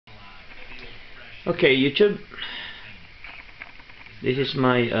Okay, YouTube, this is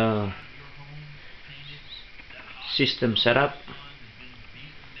my system setup.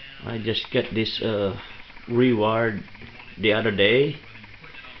 I just get this rewired the other day.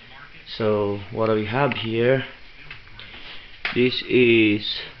 So what we have here, this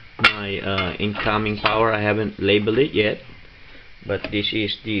is my incoming power. I haven't labeled it yet, but this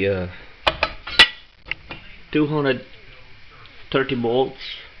is the 230 volts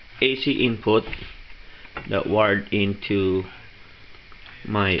AC input that wired into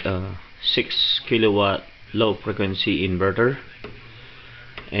my 6 kilowatt low frequency inverter,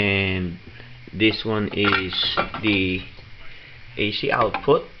 and this one is the AC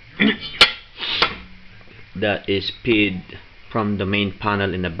output that is fed from the main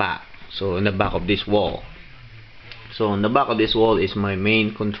panel in the back, so in the back of this wall. So on the back of this wall is my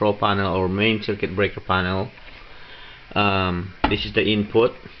main control panel or main circuit breaker panel. This is the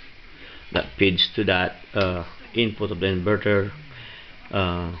input that feeds to that input of the inverter,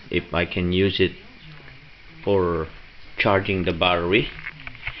 if I can use it for charging the battery,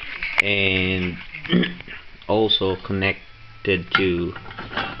 and also connected to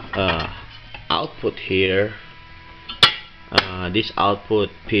output here. This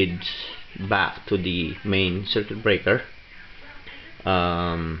output feeds back to the main circuit breaker.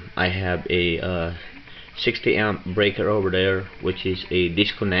 I have a 60 amp breaker over there, which is a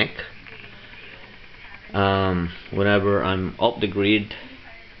disconnect. Whenever I'm off the grid,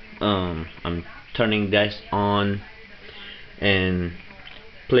 I'm turning this on and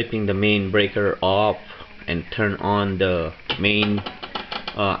flipping the main breaker off and turn on the main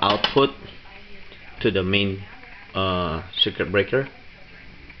output to the main circuit breaker.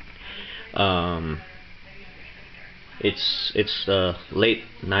 It's late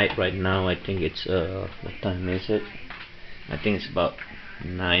night right now. I think it's what time is it? I think it's about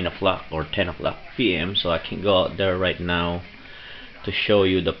 9 o'clock or 10 o'clock p.m. so I can go out there right now to show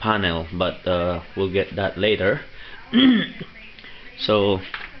you the panel, but we'll get that later. So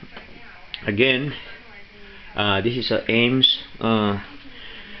again, this is a Aims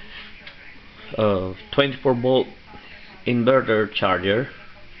 24 volt inverter charger.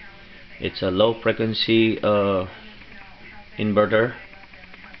 It's a low frequency inverter.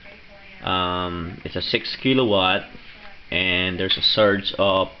 It's a 6 kilowatt, and there's a surge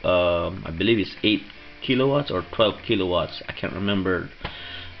of I believe it's 8 kilowatts or 12 kilowatts. I can't remember.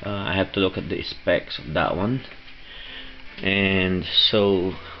 I have to look at the specs of that one. And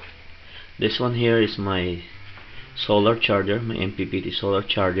so this one here is my solar charger, my MPPT solar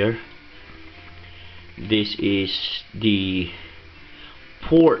charger. This is the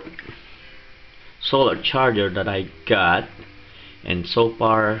port solar charger that I got, and so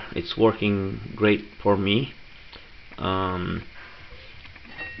far it's working great for me.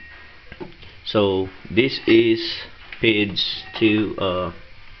 So this is feeds to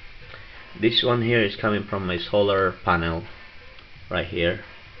this one here is coming from my solar panel right here.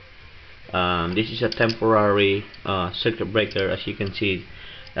 This is a temporary circuit breaker. As you can see,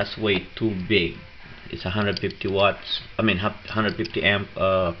 that's way too big. It's 150 watts, I mean 150 amp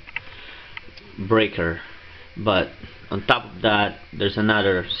breaker, but on top of that there's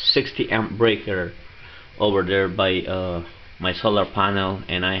another 60 amp breaker over there by my solar panel,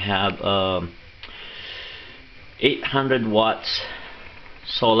 and I have 800 watts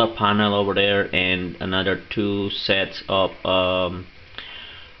solar panel over there, and another 2 sets of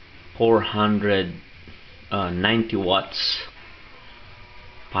 490 watts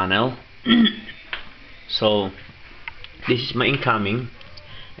panel. So this is my incoming,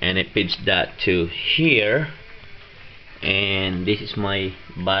 and it feeds that to here, and this is my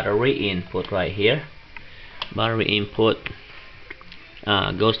battery input right here. Battery input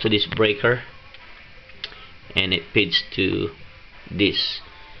goes to this breaker, and it feeds to this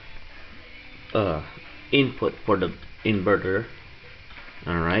input for the inverter.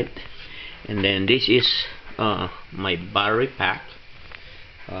 Alright, and then this is my battery pack,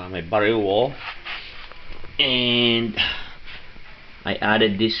 my battery wall, and I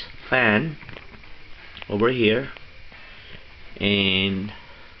added this fan over here, and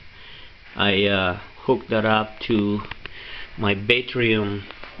I hooked that up to my Batrium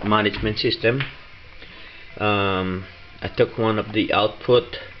management system. I took one of the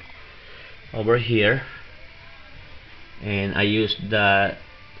output over here, and I used that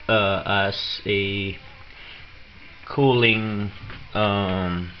as a cooling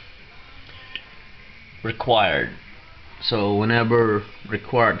required. So whenever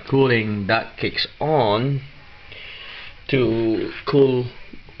required cooling, that kicks on to cool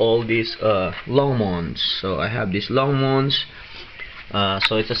all these Longmons. So I have these Longmons.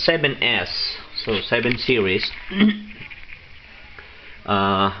 So it's a So 7 series.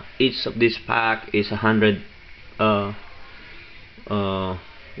 Each of this pack is 100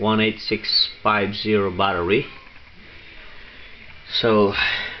 18650 battery. So,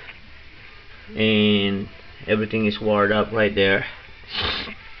 and everything is wired up right there.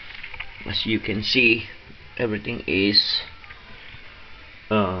 As you can see, everything is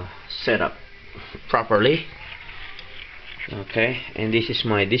set up properly. Okay, and this is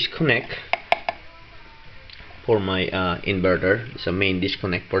my disconnect for my inverter. It's a main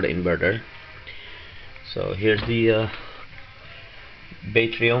disconnect for the inverter. So here's the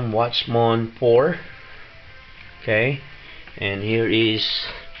Batrium WatchMon4. Okay, and here is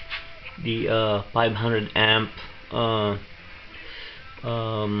the 500 amp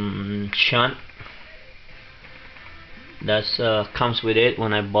shunt that's comes with it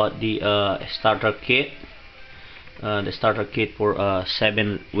when I bought the starter kit. The starter kit for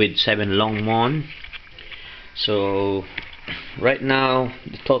 7 Longmon. So right now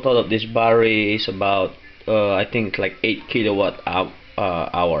the total of this battery is about I think it's like 8 kilowatt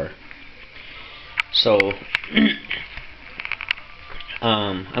hour. So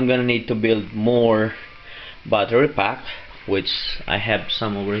I'm gonna need to build more battery pack, which I have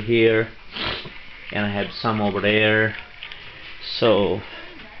some over here and I have some over there. So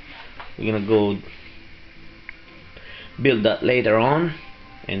we're gonna go build that later on,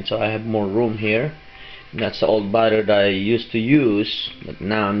 and so I have more room here. That's the old battery that I used to use, but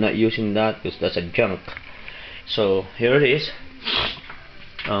now I'm not using that because that's a junk. So here it is.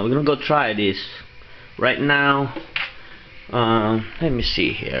 We're gonna go try this right now. Let me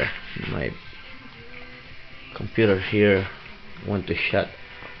see here. My computer here want to shut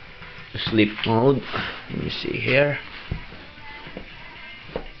the sleep mode. Let me see here.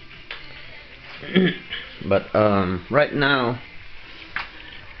 But right now,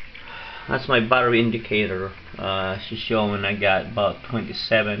 that's my battery indicator. She's showing I got about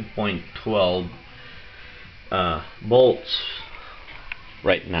 27.12 volts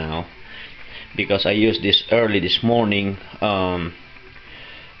right now, because I used this early this morning. I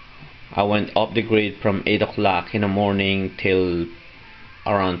went off the grid from 8 o'clock in the morning till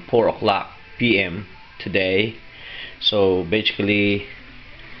around 4 o'clock p.m. today. So basically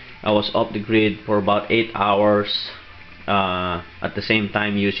I was off the grid for about 8 hours, at the same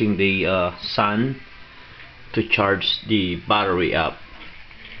time using the sun to charge the battery up.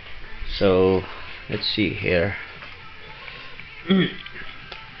 So let's see here.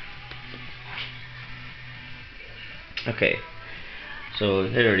 Okay, so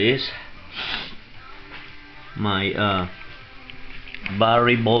here it is. My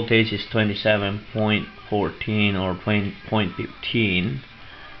battery voltage is 27.14 or 20.15.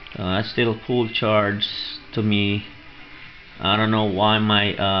 That's still full charge to me. I don't know why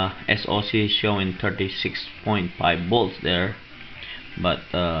my SOC is showing 36.5 volts there, but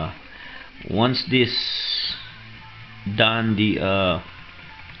once this done, the I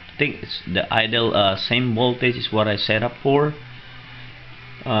think it's the idle same voltage is what I set up for.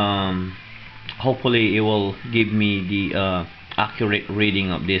 Hopefully it will give me the accurate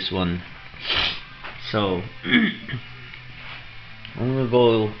reading of this one. So I'm gonna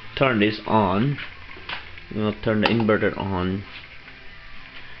go turn this on. I'm gonna turn the inverter on.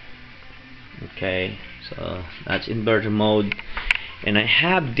 Okay, so that's inverter mode, and I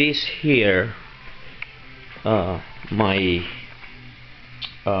have this here, my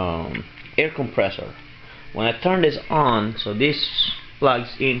air compressor. When I turn this on, so this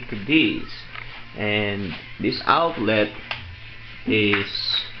plugs into this, and this outlet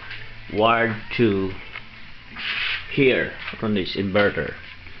is wired to here from this inverter.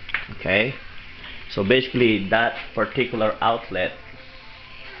 Okay, so basically that particular outlet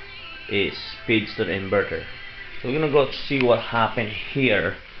is feeds to the inverter. So we're gonna go see what happened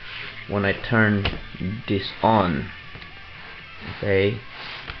here when I turn this on. Okay,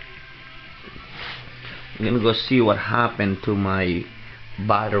 I'm gonna go see what happened to my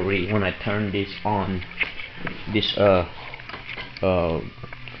battery when I turn this on, this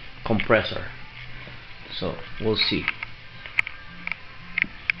compressor. So we'll see.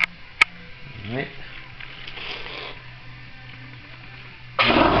 All right.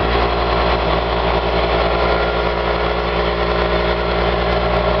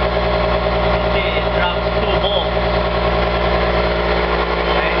 It drops 2 volts.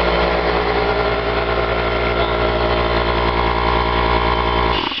 Okay.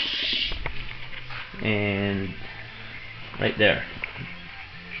 And right there.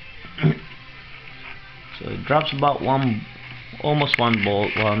 So it drops about almost 1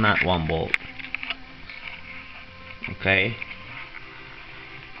 volt. Well, not 1 volt. Okay.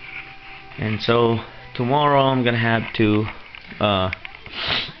 And so tomorrow I'm gonna have to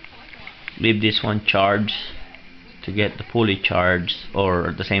leave this one charged to get the pulley charged, or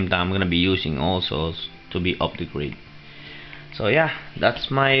at the same time I'm gonna be using also to be up the grid. So yeah, that's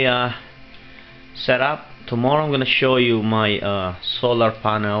my setup. Tomorrow I'm gonna show you my solar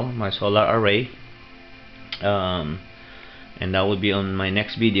panel, my solar array, and that will be on my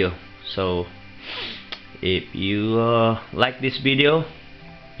next video. So if you like this video,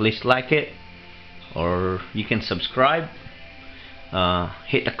 please like it, or you can subscribe,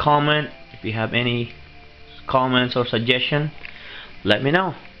 hit a comment. If you have any comments or suggestion, let me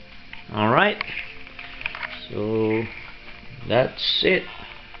know. Alright, so that's it.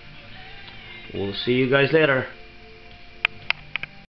 We'll see you guys later.